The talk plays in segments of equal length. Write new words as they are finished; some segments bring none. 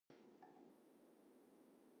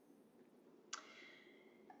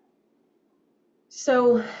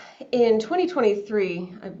So in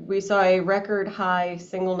 2023, we saw a record high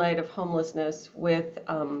single night of homelessness with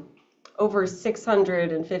over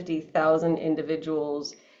 650,000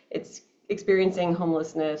 individuals. It's experiencing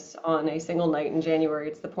homelessness on a single night in January.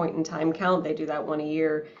 It's the point in time count. They do that one a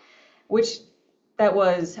year, which that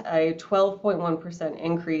was a 12.1%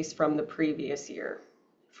 increase from the previous year.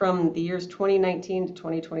 From the years 2019 to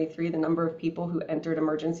 2023, the number of people who entered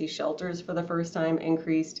emergency shelters for the first time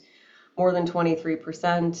increased more than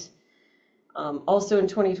 23%. Also in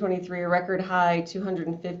 2023, a record high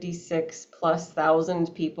 256 plus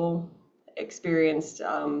thousand people experienced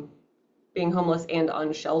being homeless and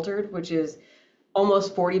unsheltered, which is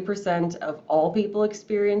almost 40% of all people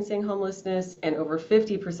experiencing homelessness and over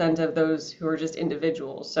 50% of those who are just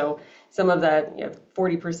individuals. So some of that,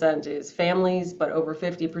 40% is families, but over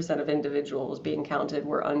 50% of individuals being counted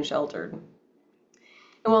were unsheltered.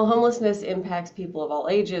 And while homelessness impacts people of all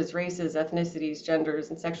ages, races, ethnicities,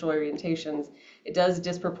 genders, and sexual orientations, it does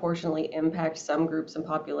disproportionately impact some groups and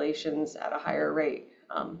populations at a higher rate.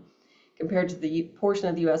 Compared to the portion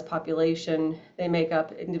of the U.S. population they make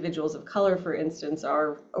up, individuals of color, for instance,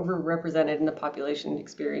 are overrepresented in the population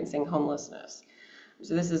experiencing homelessness.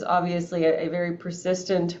 So this is obviously a very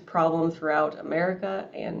persistent problem throughout America,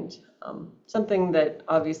 and something that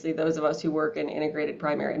obviously those of us who work in integrated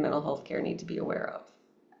primary mental health care need to be aware of.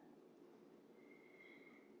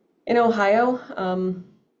 In Ohio,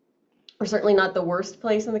 we're certainly not the worst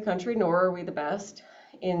place in the country, nor are we the best.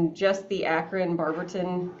 In just the Akron,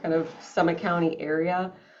 Barberton, kind of Summit County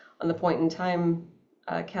area, on the point in time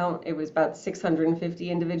count, it was about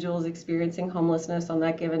 650 individuals experiencing homelessness on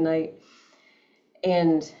that given night,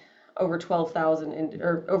 and over 12,000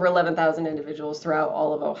 or over 11,000 individuals throughout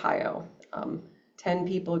all of Ohio. 10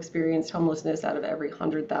 people experienced homelessness out of every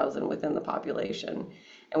 100,000 within the population,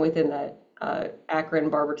 and within that Akron,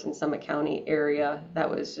 Barberton, Summit County area, that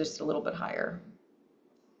was just a little bit higher.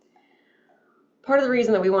 Part of the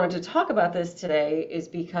reason that we wanted to talk about this today is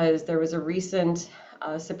because there was a recent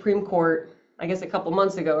Supreme Court, I guess a couple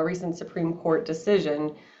months ago, a recent Supreme Court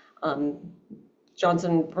decision,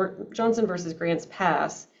 Johnson versus Grants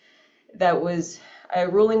Pass, that was, a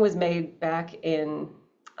ruling was made back in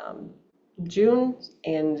June,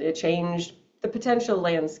 and it changed the potential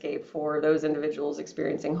landscape for those individuals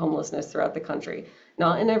experiencing homelessness throughout the country.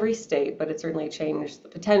 Not in every state, but it certainly changed the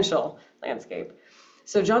potential landscape.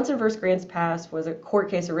 So Johnson versus Grants Pass was a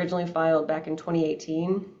court case originally filed back in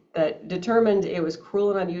 2018 that determined it was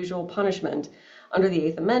cruel and unusual punishment under the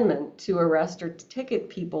Eighth Amendment to arrest or ticket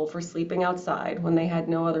people for sleeping outside when they had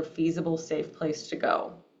no other feasible, safe place to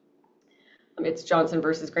go. It's Johnson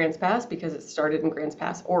versus Grants Pass because it started in Grants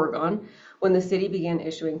Pass, Oregon, when the city began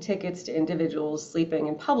issuing tickets to individuals sleeping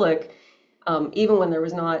in public, even when there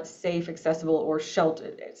was not safe and accessible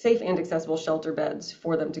shelter beds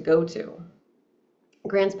for them to go to.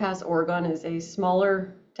 Grants Pass, Oregon is a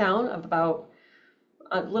smaller town of about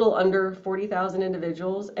a little under 40,000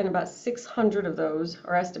 individuals, and about 600 of those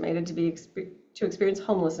are estimated to experience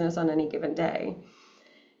homelessness on any given day.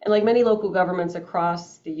 And like many local governments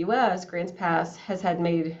across the U.S., Grants Pass has had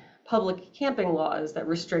made public camping laws that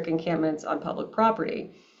restrict encampments on public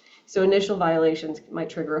property. So initial violations might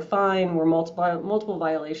trigger a fine, where multiple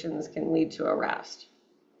violations can lead to arrest.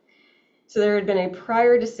 So there had been a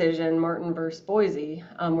prior decision, Martin versus Boise,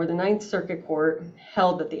 where the Ninth Circuit Court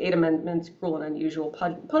held that the Eighth Amendment's cruel and unusual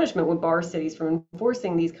punishment would bar cities from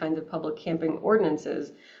enforcing these kinds of public camping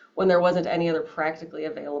ordinances when there wasn't any other practically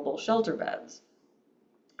available shelter beds.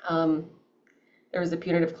 There was a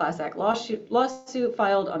punitive class act lawsuit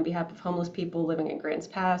filed on behalf of homeless people living in Grants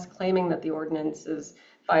Pass, claiming that the ordinances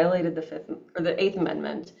violated the Eighth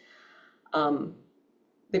Amendment.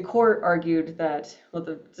 The court argued that,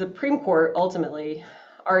 the Supreme Court ultimately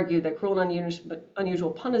argued that cruel and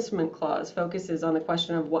unusual punishment clause focuses on the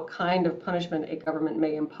question of what kind of punishment a government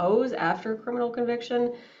may impose after a criminal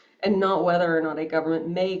conviction, and not whether or not a government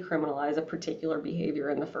may criminalize a particular behavior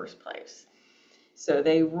in the first place. So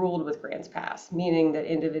they ruled with Grants Pass, meaning that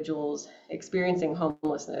individuals experiencing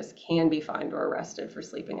homelessness can be fined or arrested for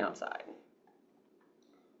sleeping outside.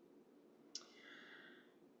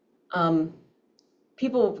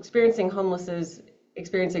 People experiencing homelessness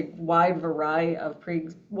experience a wide variety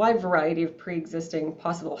of pre-existing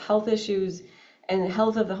possible health issues, and the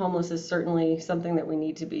health of the homeless is certainly something that we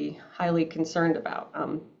need to be highly concerned about.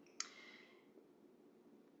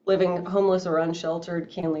 Living homeless or unsheltered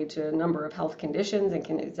can lead to a number of health conditions and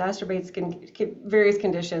can exacerbate various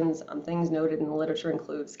conditions. Things noted in the literature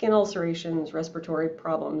include skin ulcerations, respiratory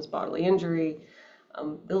problems, bodily injury.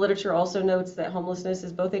 The literature also notes that homelessness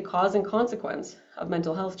is both a cause and consequence of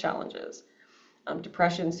mental health challenges.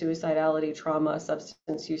 Depression, suicidality, trauma,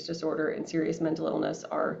 substance use disorder, and serious mental illness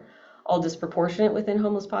are all disproportionate within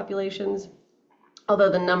homeless populations, although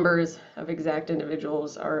the numbers of exact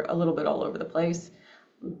individuals are a little bit all over the place,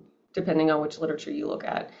 depending on which literature you look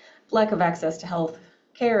at. Lack of access to health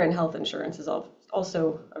care and health insurance is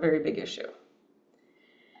also a very big issue.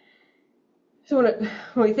 So when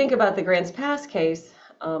we think about the Grants Pass case,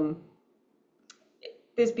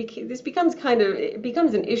 this becomes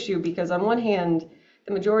an issue because on one hand,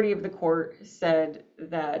 the majority of the court said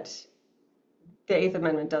that the Eighth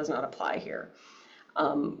Amendment does not apply here,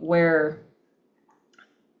 where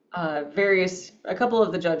a couple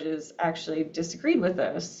of the judges actually disagreed with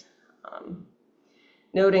this,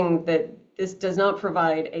 noting that this does not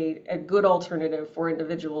provide a good alternative for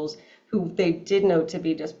individuals who they did note to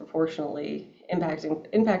be disproportionately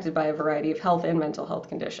impacted by a variety of health and mental health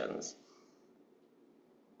conditions.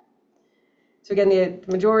 So again, the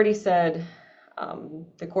majority said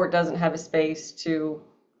the court doesn't have a space to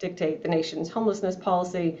dictate the nation's homelessness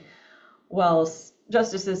policy, while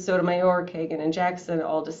Justices Sotomayor, Kagan, and Jackson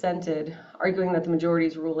all dissented, arguing that the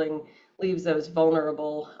majority's ruling leaves those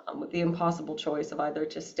vulnerable with the impossible choice of either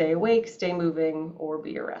to stay awake, stay moving, or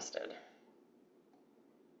be arrested.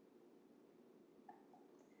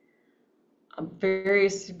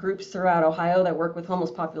 Various groups throughout Ohio that work with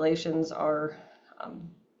homeless populations are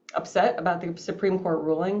upset about the Supreme Court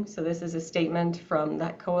ruling. So this is a statement from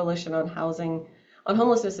that Coalition on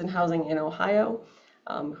Homelessness and Housing in Ohio,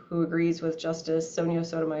 who agrees with Justice Sonia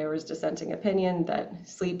Sotomayor's dissenting opinion that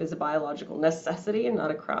sleep is a biological necessity and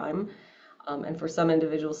not a crime. And for some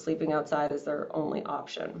individuals, sleeping outside is their only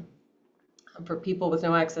option. For people with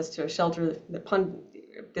no access to a shelter,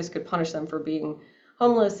 this could punish them for being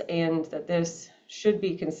homeless, and that this should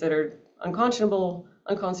be considered unconscionable,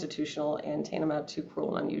 unconstitutional, and tantamount to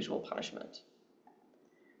cruel and unusual punishment.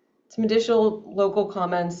 Some additional local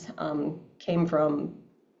comments came from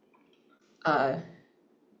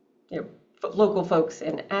local folks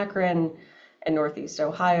in Akron and Northeast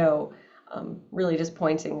Ohio, really just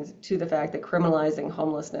pointing to the fact that criminalizing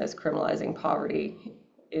homelessness, criminalizing poverty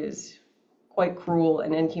is quite cruel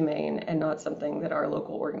and inhumane and not something that our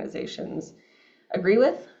local organizations agree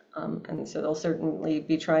with. And so they'll certainly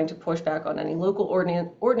be trying to push back on any local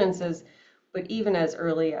ordinances. But even as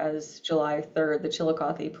early as July 3rd, the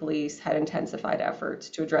Chillicothe police had intensified efforts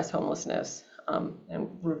to address homelessness, and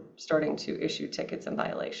we're starting to issue tickets and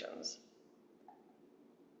violations.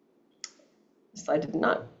 This slide did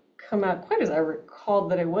not come out quite as I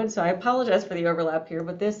recalled that it would, so I apologize for the overlap here,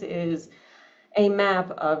 but this is a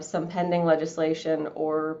map of some pending legislation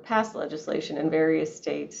or past legislation in various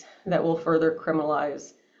states that will further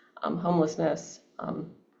criminalize homelessness,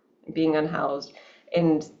 being unhoused.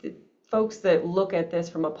 And the folks that look at this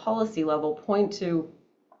from a policy level point to,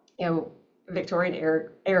 Victorian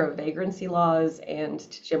era vagrancy laws and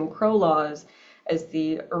to Jim Crow laws as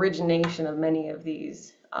the origination of many of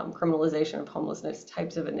these criminalization of homelessness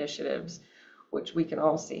types of initiatives, which we can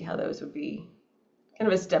all see how those would be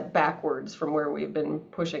kind of a step backwards from where we've been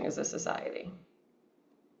pushing as a society.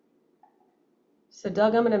 So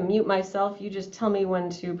Doug, I'm going to mute myself. You just tell me when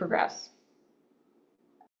to progress.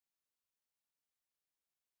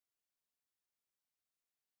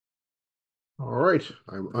 All right,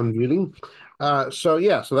 I'm unmuting. So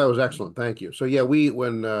that was excellent. Thank you. So yeah,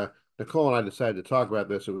 when Nicole and I decided to talk about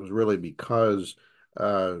this, it was really because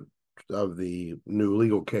of the new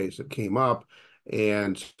legal case that came up.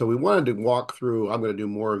 And so we wanted to walk through, I'm going to do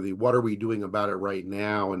more of the what are we doing about it right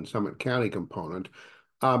now in Summit County component.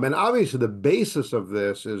 And obviously the basis of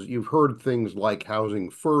this is you've heard things like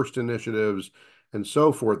housing first initiatives and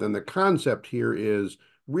so forth. And the concept here is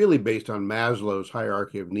really based on Maslow's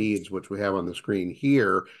hierarchy of needs, which we have on the screen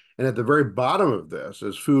here. And at the very bottom of this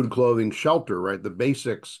is food, clothing, shelter, right? The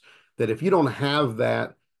basics that if you don't have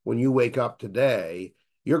that when you wake up today,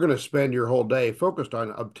 you're going to spend your whole day focused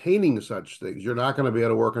on obtaining such things. You're not going to be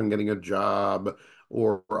able to work on getting a job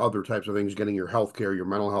or other types of things, getting your health care, your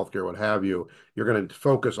mental health care, what have you. You're going to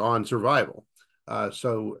focus on survival.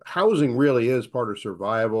 So housing really is part of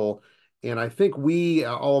survival. And I think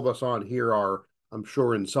all of us on here are, I'm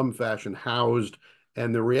sure, in some fashion housed.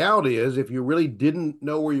 And the reality is, if you really didn't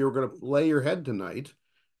know where you were going to lay your head tonight,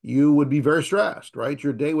 you would be very stressed, right?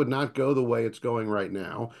 Your day would not go the way it's going right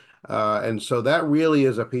now. And so that really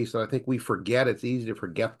is a piece that I think we forget. It's easy to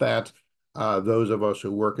forget that. Those of us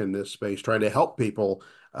who work in this space trying to help people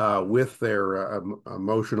with their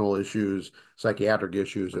emotional issues, psychiatric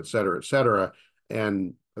issues, et cetera, et cetera.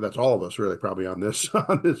 And that's all of us really probably on this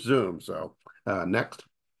on this Zoom. So next.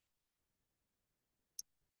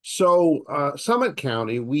 So Summit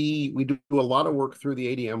County, we do a lot of work through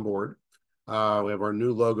the ADM board. We have our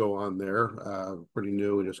new logo on there, pretty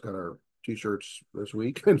new. We just got our t-shirts this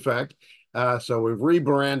week, in fact. So we've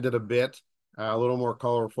rebranded a bit, a little more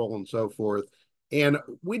colorful and so forth. And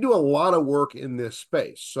we do a lot of work in this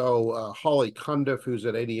space. So Holly Cundiff, who's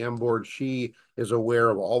at ADM board, she is aware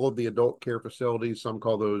of all of the adult care facilities. Some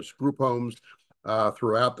call those group homes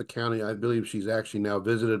throughout the county. I believe she's actually now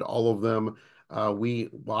visited all of them. We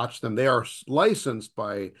watch them. They are licensed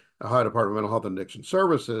by Ohio Department of Mental Health and Addiction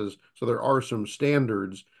Services, so there are some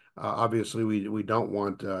standards. Obviously, we don't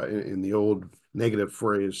want, in the old negative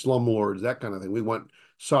phrase, slumlords, that kind of thing. We want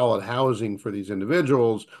solid housing for these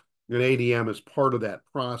individuals, and ADM is part of that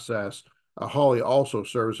process. Holly also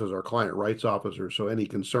serves as our client rights officer, so any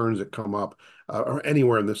concerns that come up or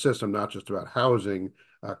anywhere in the system, not just about housing,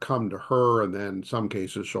 come to her, and then in some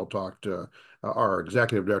cases she'll talk to our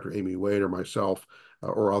executive director, Amy Wade, or myself,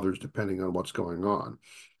 or others, depending on what's going on.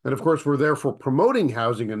 And of course, we're there for promoting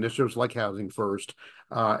housing initiatives like Housing First,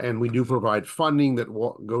 and we do provide funding that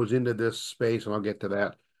goes into this space, and I'll get to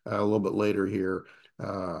that a little bit later here.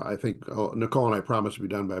 I think Nicole and I promised to be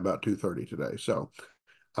done by about 2:30 today. So,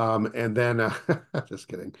 and then, just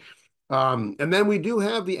kidding. And then we do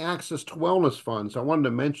have the Access to Wellness Fund. So I wanted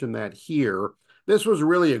to mention that here. This was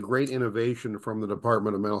really a great innovation from the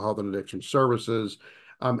Department of Mental Health and Addiction Services.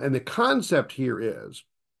 And the concept here is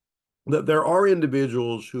that there are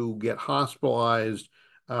individuals who get hospitalized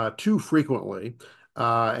too frequently.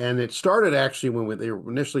 And it started actually when they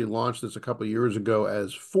initially launched this a couple of years ago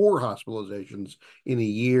as 4 hospitalizations in a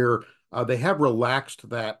year. They have relaxed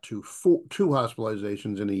that to 2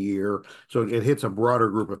 hospitalizations in a year, so it hits a broader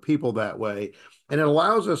group of people that way, and it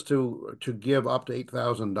allows us to give up to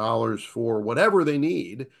 $8,000 for whatever they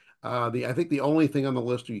need. I think the only thing on the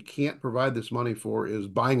list you can't provide this money for is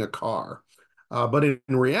buying a car. But in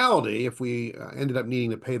reality, if we ended up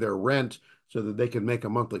needing to pay their rent so that they could make a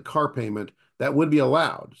monthly car payment, that would be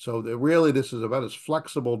allowed. So really, this is about as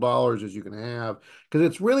flexible dollars as you can have, because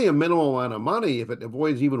it's really a minimal amount of money. If it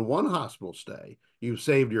avoids even one hospital stay, you've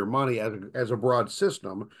saved your money as a broad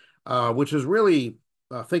system, which is really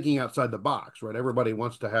thinking outside the box, right? Everybody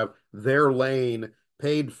wants to have their lane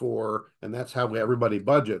paid for, and that's how everybody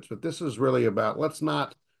budgets. But this is really about, let's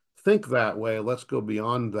not think that way. Let's go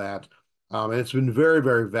beyond that. And it's been very,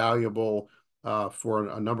 very valuable for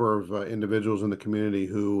a number of individuals in the community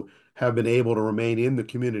who have been able to remain in the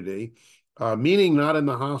community, meaning not in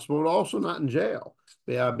the hospital, but also not in jail,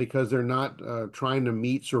 because they're not trying to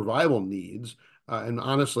meet survival needs. And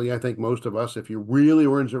honestly, I think most of us, if you really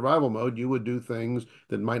were in survival mode, you would do things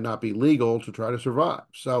that might not be legal to try to survive.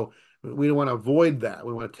 So we don't want to avoid that.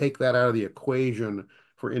 We want to take that out of the equation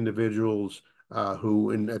for individuals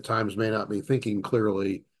who at times may not be thinking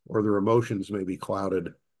clearly, or their emotions may be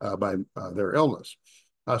clouded by their illness.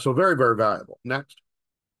 So very, very valuable. Next.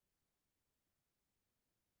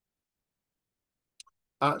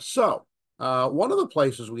 One of the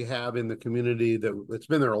places we have in the community that's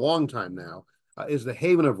been there a long time now is the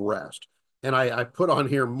Haven of Rest. And I put on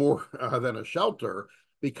here more than a shelter,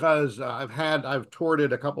 because I've toured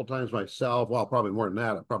it a couple times myself. Well, probably more than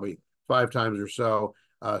that, probably 5 times or so.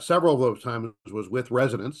 Several of those times was with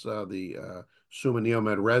residents, the SUMA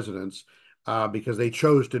NEOMED residents, because they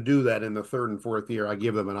chose to do that in the 3rd and 4th year. I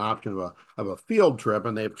give them an option of a field trip,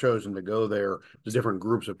 and they've chosen to go there. The different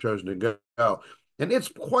groups have chosen to go. And it's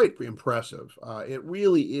quite impressive. It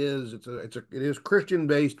really is. It is Christian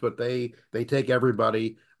based, but they take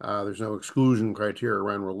everybody. There's no exclusion criteria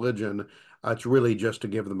around religion. It's really just to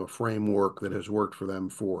give them a framework that has worked for them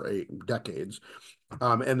for decades.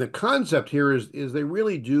 And the concept here is they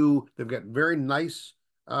really do. They've got very nice.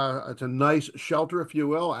 It's a nice shelter, if you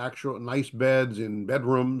will. Actual nice beds in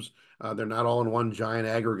bedrooms. They're not all in one giant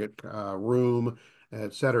aggregate room,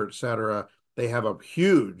 et cetera, et cetera. They have a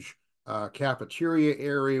huge cafeteria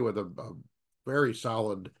area with a very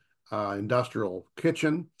solid industrial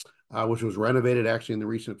kitchen, which was renovated actually in the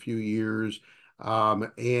recent few years.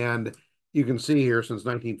 And you can see here since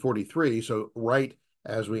 1943, so right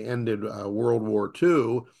as we ended World War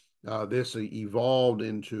II, this evolved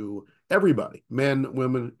into everybody, men,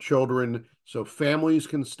 women, children, so families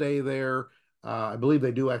can stay there. I believe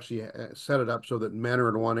they do actually set it up so that men are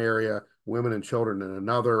in one area, women and children in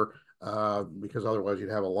another. Because otherwise you'd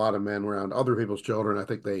have a lot of men around other people's children. I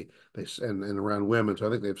think they and around women. So I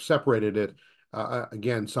think they've separated it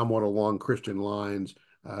again somewhat along Christian lines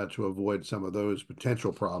to avoid some of those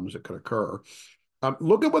potential problems that could occur.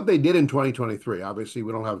 Look at what they did in 2023. Obviously,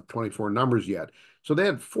 we don't have 24 numbers yet. So they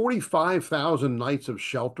had 45,000 nights of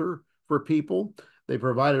shelter for people. They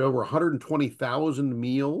provided over 120,000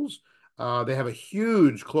 meals. They have a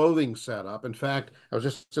huge clothing setup. In fact, I was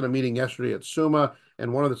just in a meeting yesterday at SUMA,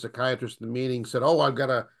 and one of the psychiatrists in the meeting said, "Oh, I've got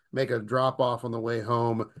to make a drop off on the way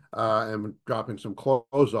home and dropping some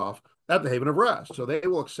clothes off at the Haven of Rest." So they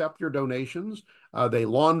will accept your donations. They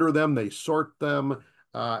launder them, they sort them,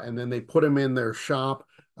 and then they put them in their shop,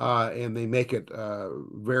 and they make it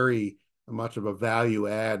very much of a value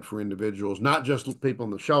add for individuals, not just people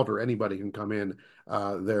in the shelter. Anybody can come in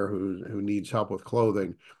there who needs help with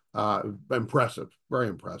clothing. Impressive, very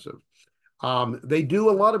impressive. They do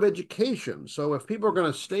a lot of education. So if people are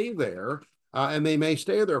going to stay there, and they may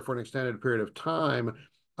stay there for an extended period of time,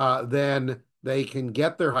 then they can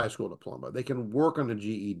get their high school diploma. They can work on a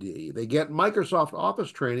GED. They get Microsoft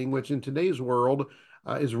Office training, which in today's world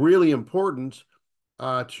is really important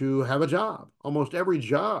to have a job. Almost every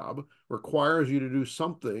job requires you to do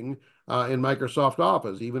something in Microsoft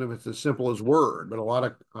Office, even if it's as simple as Word. But a lot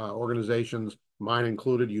of organizations, mine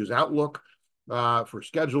included, use Outlook for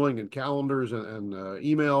scheduling and calendars and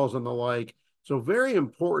emails and the like. So very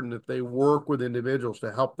important that they work with individuals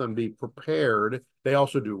to help them be prepared. They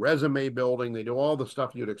also do resume building. They do all the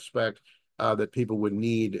stuff you'd expect that people would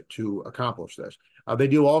need to accomplish this. They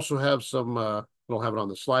do also have some, I don't have it on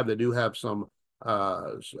the slide, they do have some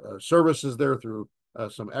services there through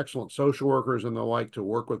some excellent social workers and the like to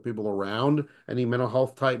work with people around any mental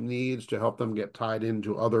health type needs to help them get tied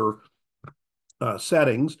into other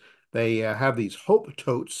settings. They have these hope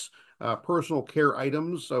totes, personal care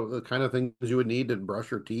items, so the kind of things you would need to brush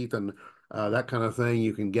your teeth and that kind of thing.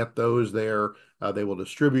 You can get those there. They will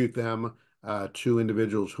distribute them to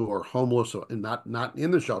individuals who are homeless and not in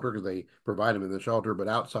the shelter, because they provide them in the shelter, but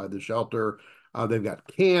outside the shelter. They've got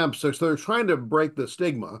camps, so they're trying to break the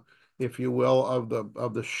stigma, if you will,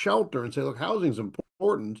 of the shelter and say, look, housing's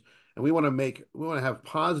important, and we want to have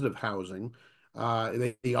positive housing.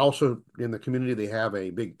 They also, in the community, they have a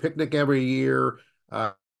big picnic every year.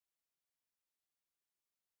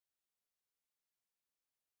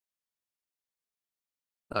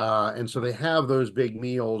 And so they have those big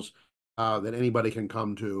meals that anybody can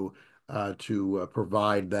come to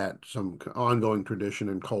provide that some ongoing tradition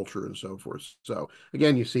and culture and so forth. So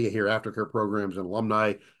again, you see it here, aftercare programs and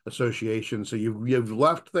alumni associations. So you've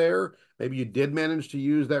left there. Maybe you did manage to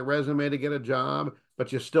use that resume to get a job,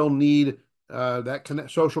 but you still need that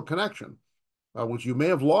social connection, which you may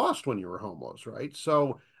have lost when you were homeless, right?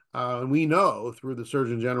 So we know through the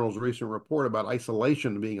Surgeon General's recent report about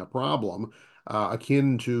isolation being a problem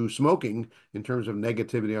akin to smoking in terms of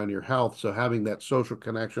negativity on your health. So having that social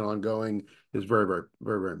connection ongoing is very, very,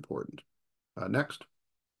 very, very important. Next.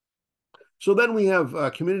 So then we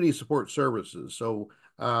have community support services. So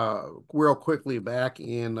real quickly, back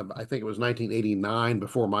in, I think it was 1989,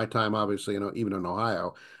 before my time, obviously, even in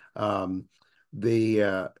Ohio, um,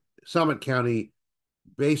 the Summit County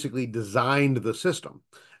basically designed the system.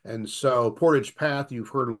 And so Portage Path, you've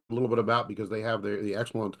heard a little bit about, because they have the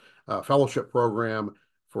excellent fellowship program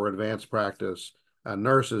for advanced practice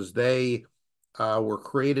nurses. They were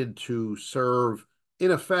created to serve, in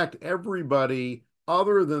effect, everybody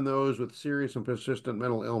other than those with serious and persistent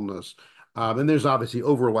mental illness. And there's obviously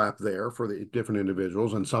overlap there for the different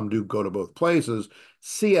individuals, and some do go to both places.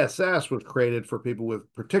 CSS was created for people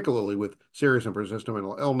particularly with serious and persistent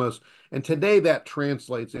mental illness. And today that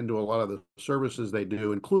translates into a lot of the services they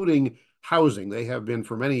do, including housing. They have been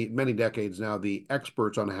for many, many decades now the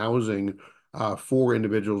experts on housing for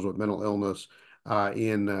individuals with mental illness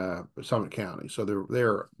in Summit County. So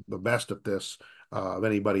they're the best at this of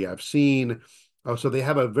anybody I've seen. So they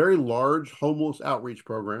have a very large homeless outreach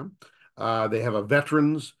program. They have a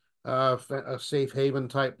veterans a safe haven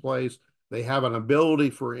type place. They have an ability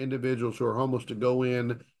for individuals who are homeless to go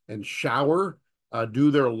in and shower,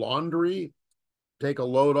 do their laundry, take a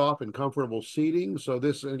load off in comfortable seating. So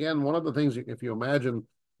this, again, one of the things, if you imagine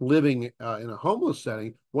living in a homeless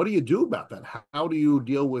setting, what do you do about that? How do you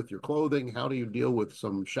deal with your clothing? How do you deal with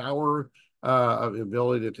some shower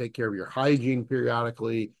ability to take care of your hygiene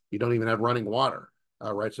periodically? You don't even have running water,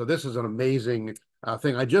 right? So this is an amazing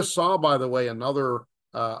thing. I just saw, by the way, another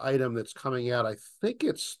item that's coming out. I think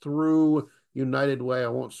it's through United Way. I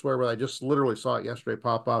won't swear, but I just literally saw it yesterday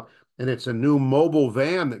pop up. And it's a new mobile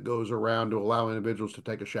van that goes around to allow individuals to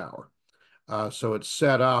take a shower. So it's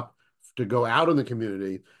set up to go out in the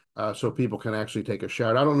community so people can actually take a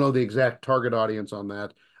shower. I don't know the exact target audience on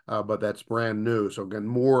that, but that's brand new. So again,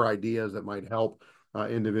 more ideas that might help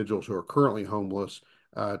individuals who are currently homeless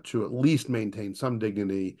to at least maintain some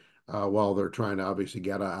dignity while they're trying to obviously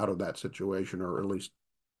get out of that situation, or at least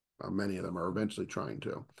many of them are eventually trying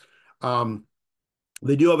to.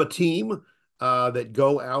 They do have a team that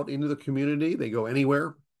go out into the community. They go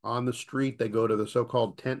anywhere on the street. They go to the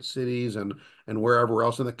so-called tent cities and wherever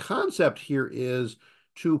else. And the concept here is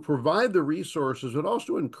to provide the resources, but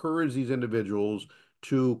also encourage these individuals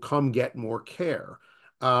to come get more care.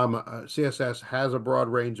 CSS has a broad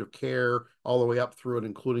range of care all the way up through it,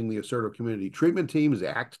 including the assertive community treatment teams,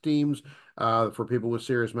 the ACT teams for people with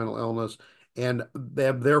serious mental illness. And they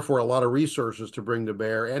have therefore a lot of resources to bring to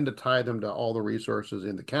bear and to tie them to all the resources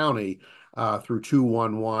in the county through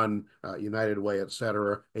 211, United Way, et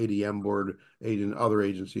cetera, ADM board, other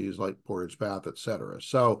agencies like Portage Path, et cetera.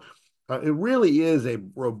 So it really is a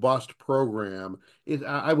robust program.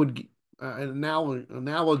 I would an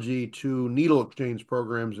analogy to needle exchange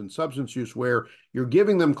programs and substance use, where you're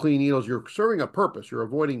giving them clean needles, you're serving a purpose, you're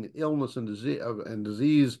avoiding illness and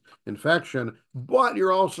disease infection, but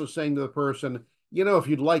you're also saying to the person, you know, if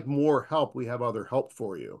you'd like more help, we have other help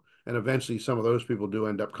for you. And eventually some of those people do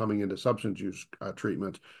end up coming into substance use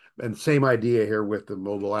treatment. And same idea here with the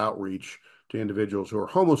mobile outreach to individuals who are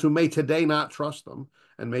homeless, who may today not trust them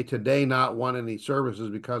and may today not want any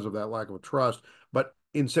services because of that lack of trust. But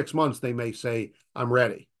in 6 months, they may say, I'm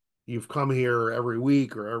ready. You've come here every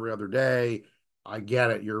week or every other day. I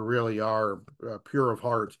get it. You really are pure of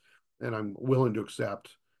heart, and I'm willing to accept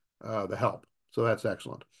the help. So that's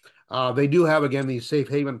excellent. They do have, again, these safe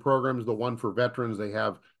haven programs, the one for veterans. They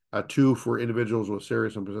have two for individuals with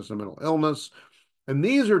serious and persistent mental illness. And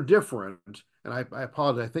these are different. And I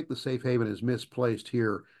apologize. I think the safe haven is misplaced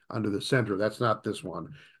here under the center. That's not this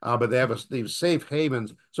one. But they have these safe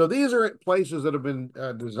havens. So these are places that have been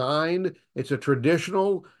designed. It's a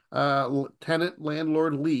traditional tenant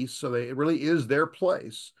landlord lease. So it really is their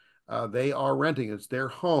place. They are renting. It's their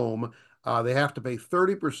home. They have to pay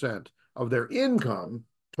 30% of their income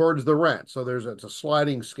towards the rent. So it's a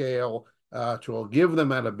sliding scale to give them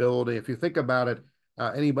that ability. If you think about it,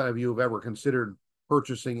 anybody of you who've ever considered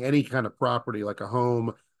purchasing any kind of property like a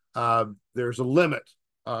home, there's a limit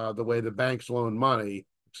the way the banks loan money,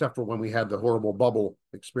 except for when we had the horrible bubble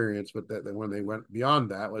experience. But when they went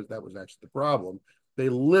beyond that was actually the problem. They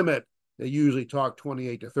usually talk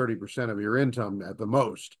 28 to 30% of your income at the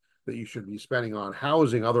most that you should be spending on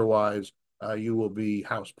housing. Otherwise, you will be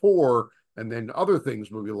house poor, and then other things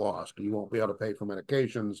will be lost. You won't be able to pay for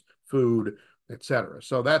medications, food, etc.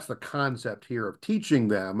 So that's the concept here of teaching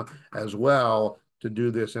them as well to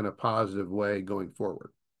do this in a positive way going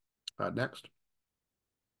forward. Next.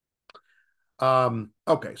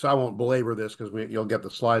 Okay, so I won't belabor this because you'll get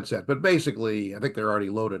the slide set, but basically, I think they're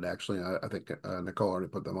already loaded, actually. I think Nicole already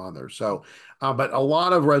put them on there. So, but a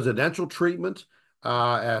lot of residential treatment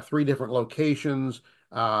at 3 different locations.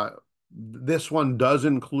 This one does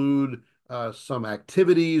include some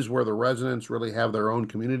activities where the residents really have their own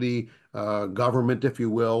community government, if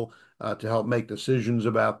you will, to help make decisions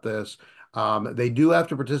about this. They do have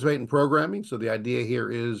to participate in programming. So the idea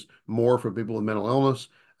here is more for people with mental illness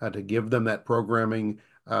to give them that programming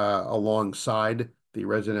alongside the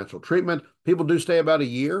residential treatment. People do stay about a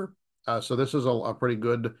year. So this is a pretty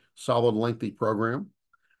good, solid, lengthy program.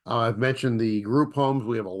 I've mentioned the group homes.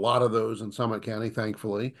 We have a lot of those in Summit County,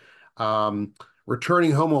 thankfully.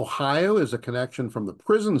 Returning Home Ohio is a connection from the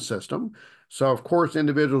prison system. So, of course,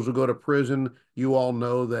 individuals who go to prison, you all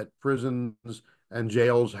know that prisons and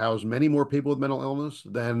jails house many more people with mental illness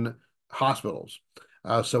than hospitals.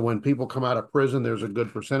 So when people come out of prison, there's a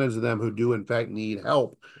good percentage of them who do, in fact, need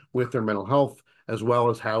help with their mental health, as well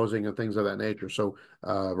as housing and things of that nature. So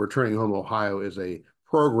Returning Home Ohio is a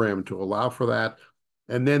program to allow for that.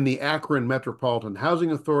 And then the Akron Metropolitan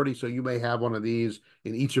Housing Authority, so you may have one of these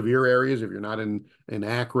in each of your areas if you're not in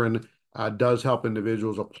Akron, does help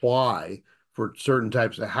individuals apply for certain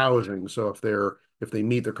types of housing. So if they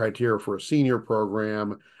meet the criteria for a senior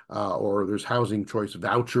program, or there's housing choice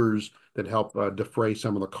vouchers that help defray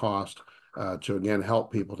some of the cost to, again,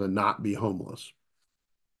 help people to not be homeless.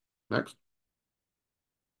 Next.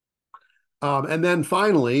 And then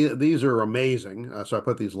finally, these are amazing. So I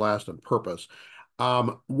put these last on purpose.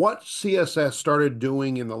 What CSS started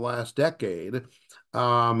doing in the last decade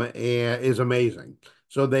is amazing.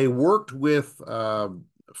 So they worked with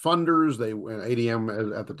funders,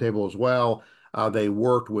 ADM at the table as well. They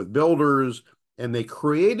worked with builders, and they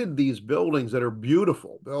created these buildings that are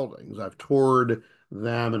beautiful buildings. I've toured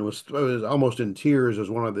them and was almost in tears as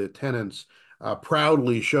one of the tenants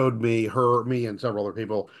proudly showed me and several other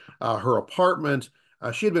people, her apartment.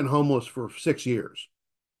 She had been homeless for 6 years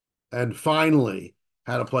and finally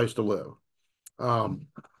had a place to live.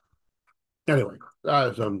 Anyway,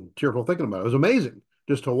 I'm tearful thinking about it. It was amazing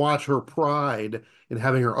just to watch her pride in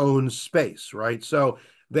having her own space, right? So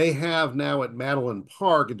they have now at Madeline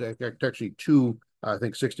Park, actually 2, I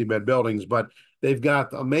think, 60-bed buildings, but they've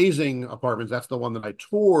got amazing apartments. That's the one that I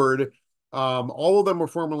toured. All of them were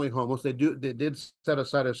formerly homeless. They did set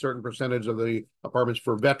aside a certain percentage of the apartments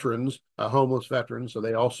for veterans, homeless veterans, so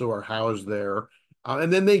they also are housed there.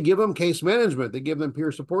 And then they give them case management. They give them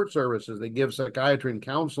peer support services. They give psychiatry and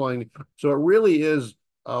counseling. So it really is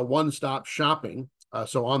one-stop shopping.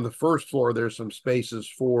 So on the first floor, there's some spaces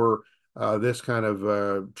for this kind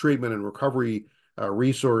of treatment and recovery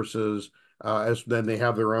resources. As then they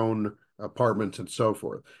have their own apartments and so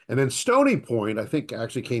forth. And then Stony Point, I think,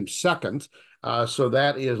 actually came second. So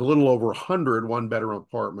that is a little over 100 one-bedroom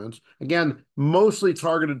apartments. Again, mostly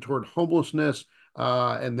targeted toward homelessness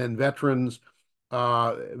and then veterans.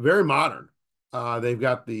 Very modern. They've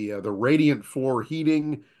got the radiant floor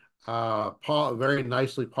heating, very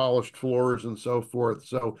nicely polished floors and so forth.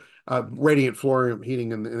 So radiant floor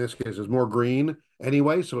heating in this case is more green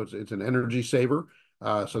anyway, so it's an energy saver.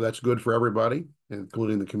 So that's good for everybody,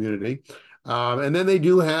 including the community. And then they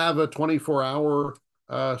do have a 24-hour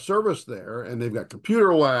service there, and they've got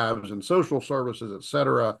computer labs and social services, et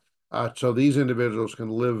cetera. So these individuals can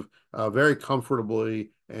live very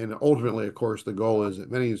comfortably. And ultimately, of course, the goal is that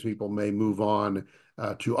many of these people may move on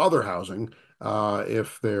to other housing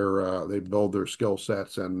if they build their skill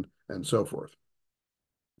sets and so forth.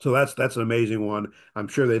 So that's an amazing one. I'm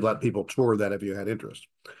sure they'd let people tour that if you had interest.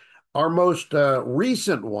 Our most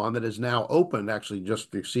recent one that is now open, actually,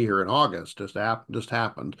 just you see here in August, just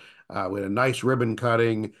happened. We had a nice ribbon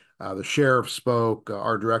cutting. The sheriff spoke.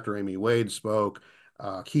 Our director, Amy Wade, spoke.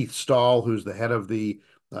 Keith Stahl, who's the head of the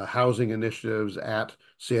housing initiatives at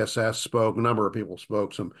CSS, spoke. A number of people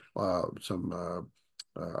spoke. Some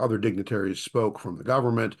other dignitaries spoke from the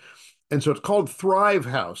government. And so it's called Thrive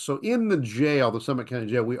House. So in the jail, the Summit County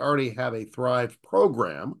Jail, we already have a Thrive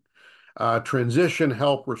program. Transition,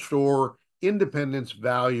 help, restore, independence,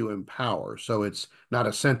 value, empower. So it's not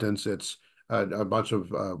a sentence, it's a bunch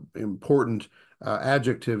of important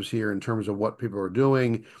adjectives here in terms of what people are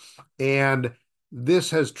doing. And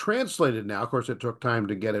this has translated now. Of course, it took time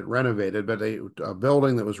to get it renovated, but a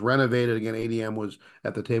building that was renovated, again, ADM was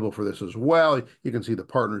at the table for this as well. You can see the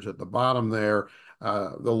partners at the bottom there.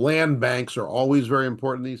 The land banks are always very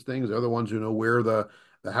important in these things. They're the ones who know where the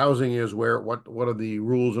housing is, what are the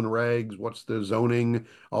rules and regs, what's the zoning,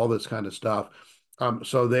 all this kind of stuff.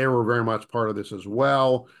 So they were very much part of this as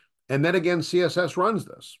well. And then again, CSS runs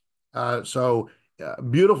this. So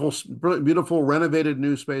beautiful, beautiful renovated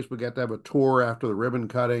new space. We get to have a tour after the ribbon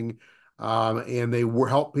cutting, and they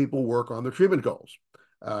help people work on their treatment goals.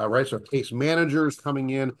 Right, so case managers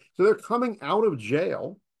coming in, so they're coming out of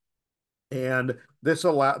jail, and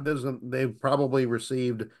they've probably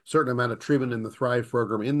received a certain amount of treatment in the Thrive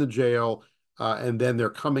program in the jail, and then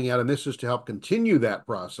they're coming out, and this is to help continue that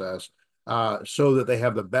process so that they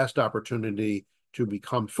have the best opportunity to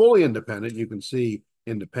become fully independent. You can see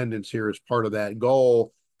independence here as part of that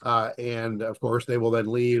goal. And of course, they will then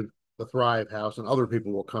leave the Thrive House, and other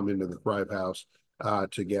people will come into the Thrive House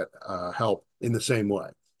to get help in the same way.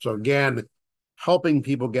 So again, helping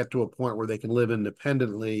people get to a point where they can live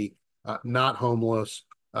independently, not homeless,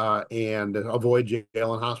 and avoid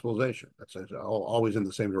jail and hospitalization. That's always in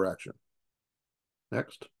the same direction.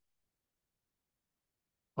 Next.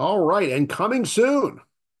 All right, and coming soon.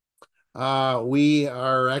 We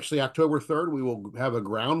are actually October 3rd. We will have a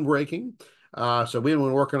groundbreaking. So we've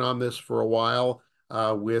been working on this for a while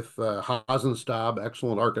with Hasenstab,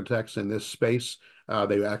 excellent architects in this space.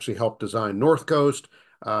 They actually helped design North Coast.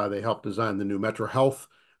 They helped design the new Metro Health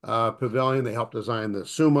Pavilion. They helped design the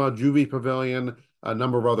Suma Juvie Pavilion, a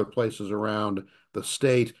number of other places around the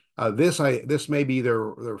state. This may be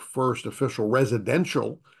their first official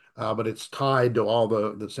residential, but it's tied to all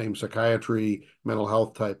the same psychiatry, mental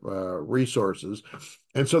health type resources.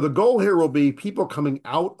 And so the goal here will be people coming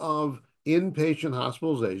out of inpatient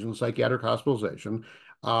hospitalization, psychiatric hospitalization.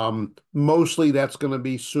 Mostly that's going to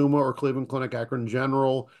be Suma or Cleveland Clinic, Akron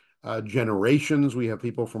General. Generations, we have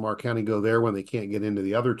people from our county go there when they can't get into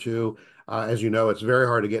the other two. As you know, it's very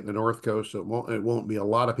hard to get in the North Coast, so it won't be a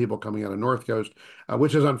lot of people coming out of North Coast,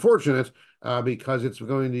 which is unfortunate because it's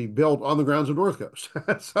going to be built on the grounds of North Coast.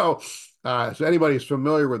 So anybody who's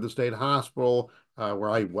familiar with the state hospital,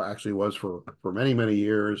 where I actually was for many, many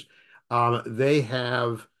years, they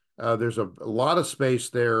have there's a lot of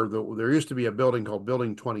space there. There used to be a building called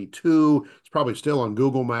Building 22. It's probably still on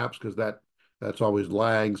Google Maps because that's always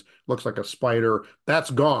lags. Looks like a spider.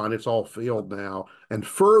 That's gone. It's all field now. And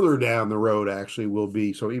further down the road, actually, will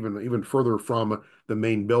be, so even further from the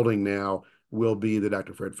main building now, will be the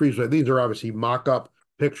Dr. Fred Freeze. These are obviously mock-up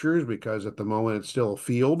pictures because at the moment it's still a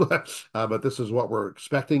field. But this is what we're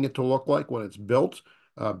expecting it to look like when it's built,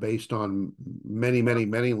 based on many, many,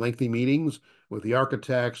 many lengthy meetings with the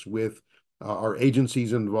architects, with our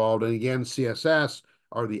agencies involved. And again, CSS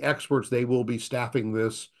are the experts. They will be staffing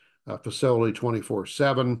this facility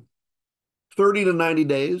 24/7. 30 to 90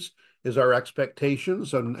 days is our expectation.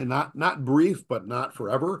 So not brief, but not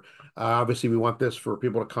forever. Obviously, we want this for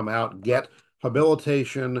people to come out, get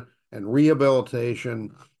habilitation and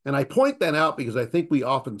rehabilitation. And I point that out because I think we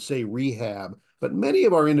often say rehab, but many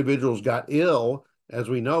of our individuals got ill. As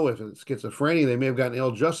we know, if it's schizophrenia, they may have gotten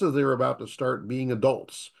ill just as they were about to start being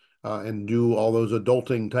adults. And do all those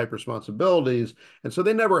adulting type responsibilities. And so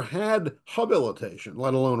they never had habilitation,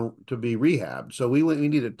 let alone to be rehabbed. So we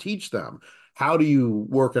need to teach them, how do you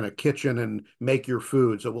work in a kitchen and make your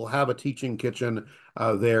food? So we'll have a teaching kitchen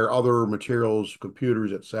there, other materials,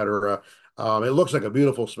 computers, etc. It looks like a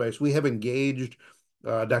beautiful space. We have engaged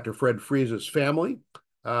Dr. Fred Freese's family.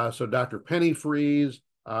 So Dr. Penny Freese,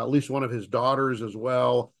 at least one of his daughters as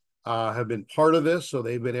well, have been part of this. So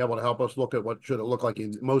they've been able to help us look at what should it look like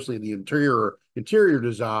in mostly the interior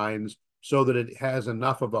designs, so that it has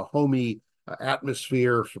enough of a homey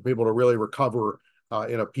atmosphere for people to really recover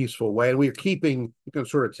in a peaceful way. And we're keeping, you can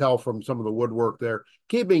sort of tell from some of the woodwork there,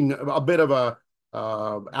 keeping a bit of a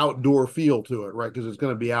outdoor feel to it, right? Because it's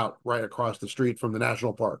going to be out right across the street from the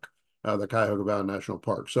national park, the Cuyahoga Valley National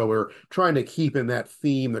Park. So we're trying to keep in that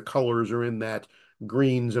theme. The colors are in that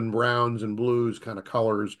greens and browns and blues kind of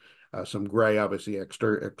colors. Some gray, obviously,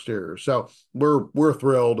 exterior. So we're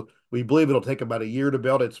thrilled. We believe it'll take about a year to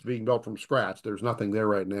build. It's being built from scratch. There's nothing there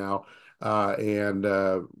right now. And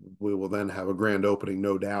we will then have a grand opening,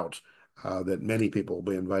 no doubt, that many people will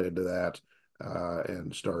be invited to that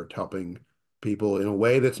and start helping people in a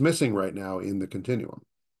way that's missing right now in the continuum.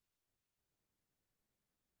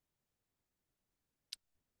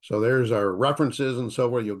 So there's our references and so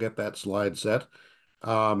forth. You'll get that slide set.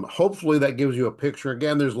 Hopefully that gives you a picture.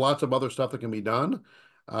 Again, there's lots of other stuff that can be done,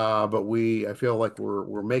 but I feel like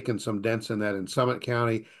we're making some dents in that in Summit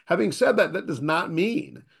County. Having said that, that does not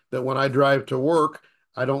mean that when I drive to work,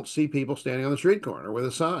 I don't see people standing on the street corner with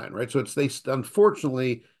a sign, right? So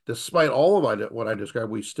unfortunately, despite all of what I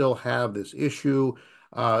described, we still have this issue.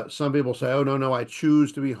 Some people say, "Oh, no, no, I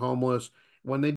choose to be homeless." When they